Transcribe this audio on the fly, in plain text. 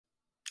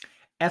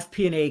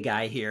FP&A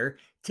guy here.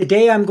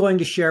 Today I'm going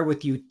to share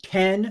with you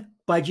 10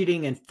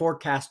 budgeting and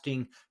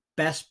forecasting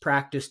best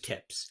practice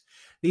tips.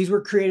 These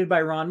were created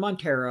by Ron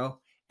Montero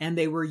and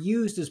they were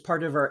used as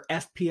part of our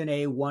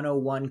FP&A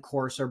 101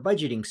 course or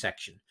budgeting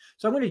section.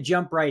 So I'm going to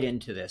jump right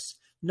into this.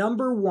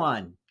 Number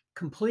one,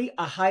 complete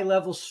a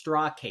high-level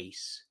straw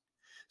case.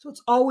 So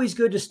it's always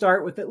good to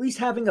start with at least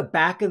having a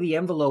back of the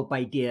envelope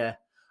idea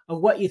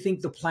of what you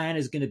think the plan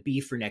is going to be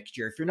for next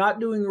year. If you're not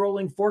doing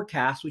rolling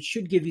forecasts, which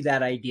should give you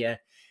that idea,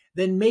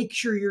 then make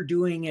sure you're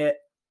doing it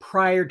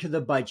prior to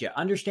the budget.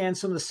 Understand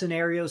some of the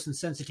scenarios and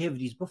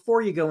sensitivities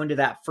before you go into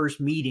that first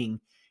meeting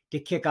to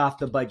kick off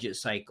the budget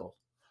cycle.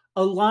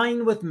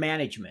 Align with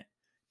management.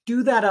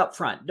 Do that up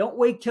front. Don't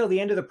wait till the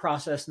end of the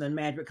process and then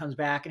management comes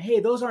back and, hey,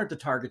 those aren't the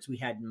targets we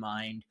had in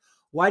mind.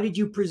 Why did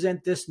you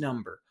present this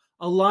number?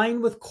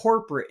 Align with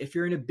corporate if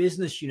you're in a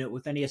business unit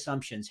with any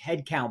assumptions,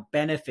 headcount,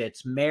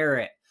 benefits,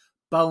 merit,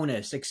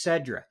 bonus,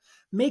 etc.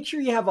 Make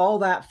sure you have all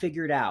that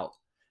figured out.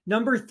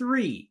 Number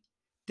three,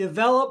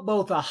 develop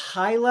both a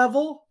high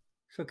level,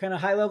 so kind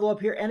of high level up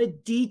here, and a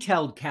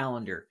detailed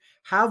calendar.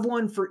 Have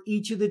one for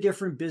each of the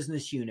different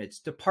business units,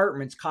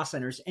 departments, cost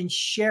centers, and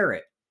share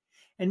it.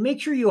 And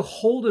make sure you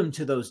hold them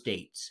to those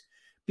dates.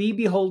 Be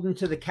beholden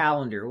to the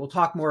calendar. We'll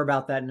talk more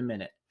about that in a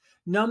minute.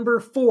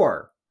 Number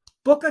four,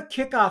 book a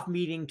kickoff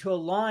meeting to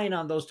align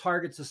on those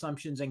targets,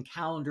 assumptions, and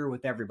calendar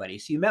with everybody.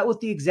 So you met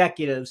with the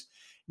executives.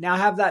 Now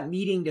have that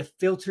meeting to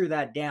filter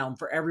that down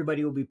for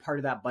everybody who will be part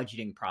of that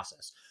budgeting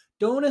process.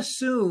 Don't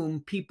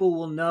assume people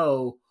will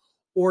know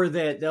or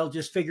that they'll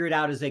just figure it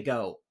out as they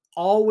go.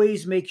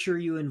 Always make sure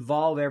you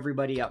involve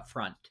everybody up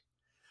front.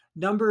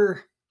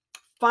 Number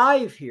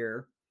five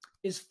here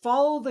is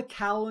follow the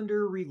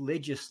calendar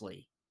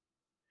religiously,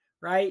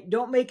 right?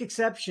 Don't make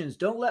exceptions.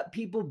 Don't let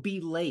people be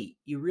late.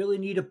 You really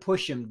need to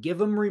push them. Give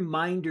them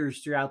reminders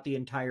throughout the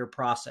entire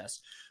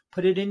process.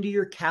 Put it into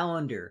your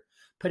calendar.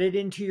 Put it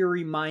into your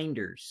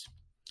reminders.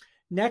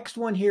 Next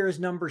one here is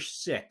number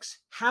six.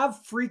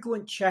 Have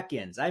frequent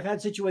check-ins. I've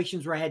had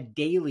situations where I had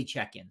daily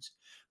check-ins.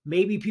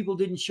 Maybe people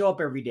didn't show up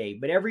every day,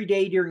 but every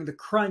day during the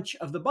crunch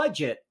of the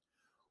budget,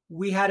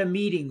 we had a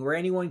meeting where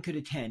anyone could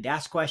attend,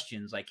 ask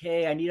questions like,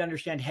 hey, I need to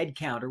understand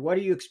headcount, or what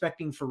are you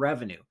expecting for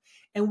revenue?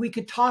 And we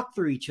could talk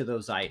through each of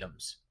those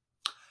items.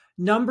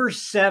 Number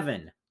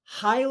seven,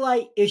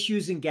 highlight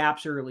issues and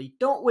gaps early.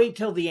 Don't wait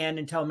till the end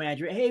and tell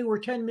management, hey, we're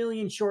 10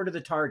 million short of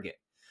the target.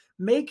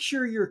 Make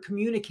sure you're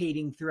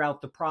communicating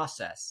throughout the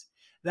process.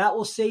 That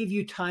will save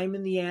you time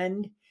in the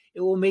end.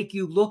 It will make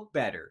you look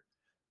better.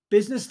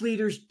 Business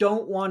leaders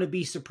don't want to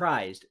be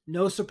surprised.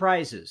 No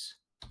surprises.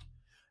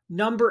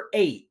 Number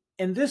eight,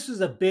 and this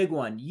is a big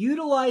one,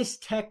 utilize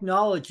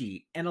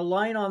technology and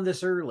align on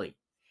this early.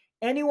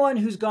 Anyone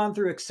who's gone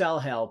through Excel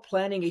hell,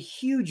 planning a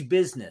huge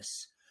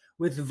business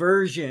with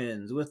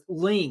versions, with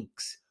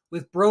links,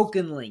 with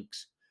broken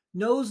links,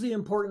 knows the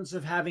importance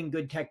of having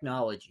good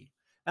technology.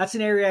 That's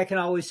an area I can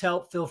always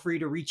help. Feel free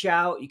to reach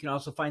out. You can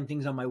also find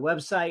things on my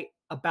website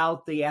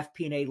about the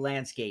FP&A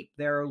landscape.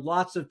 There are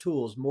lots of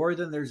tools, more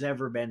than there's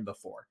ever been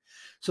before.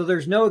 So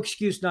there's no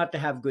excuse not to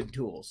have good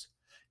tools.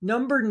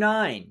 Number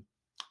nine,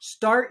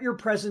 start your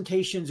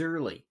presentations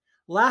early.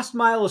 Last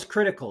mile is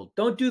critical.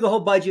 Don't do the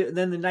whole budget and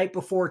then the night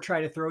before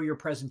try to throw your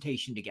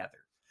presentation together.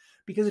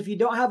 Because if you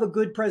don't have a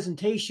good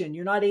presentation,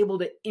 you're not able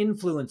to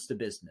influence the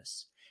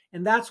business.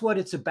 And that's what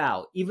it's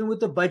about. Even with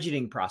the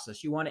budgeting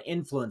process, you want to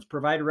influence,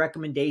 provide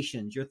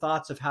recommendations, your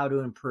thoughts of how to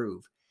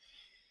improve.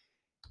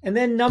 And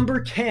then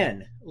number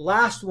 10,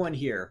 last one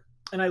here.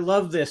 And I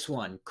love this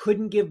one.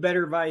 Couldn't give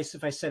better advice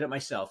if I said it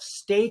myself.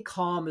 Stay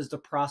calm as the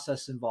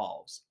process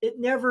evolves. It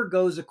never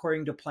goes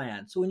according to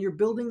plan. So when you're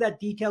building that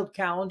detailed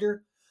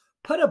calendar,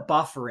 put a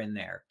buffer in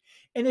there.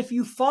 And if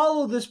you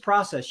follow this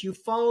process, you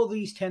follow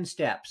these 10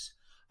 steps,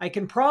 I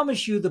can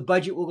promise you the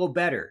budget will go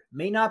better.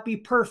 May not be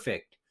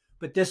perfect,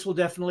 but this will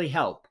definitely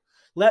help.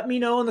 Let me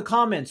know in the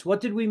comments, what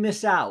did we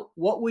miss out?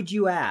 What would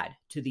you add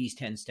to these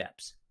 10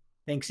 steps?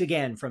 Thanks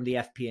again from the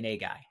FP&A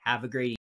guy. Have a great evening.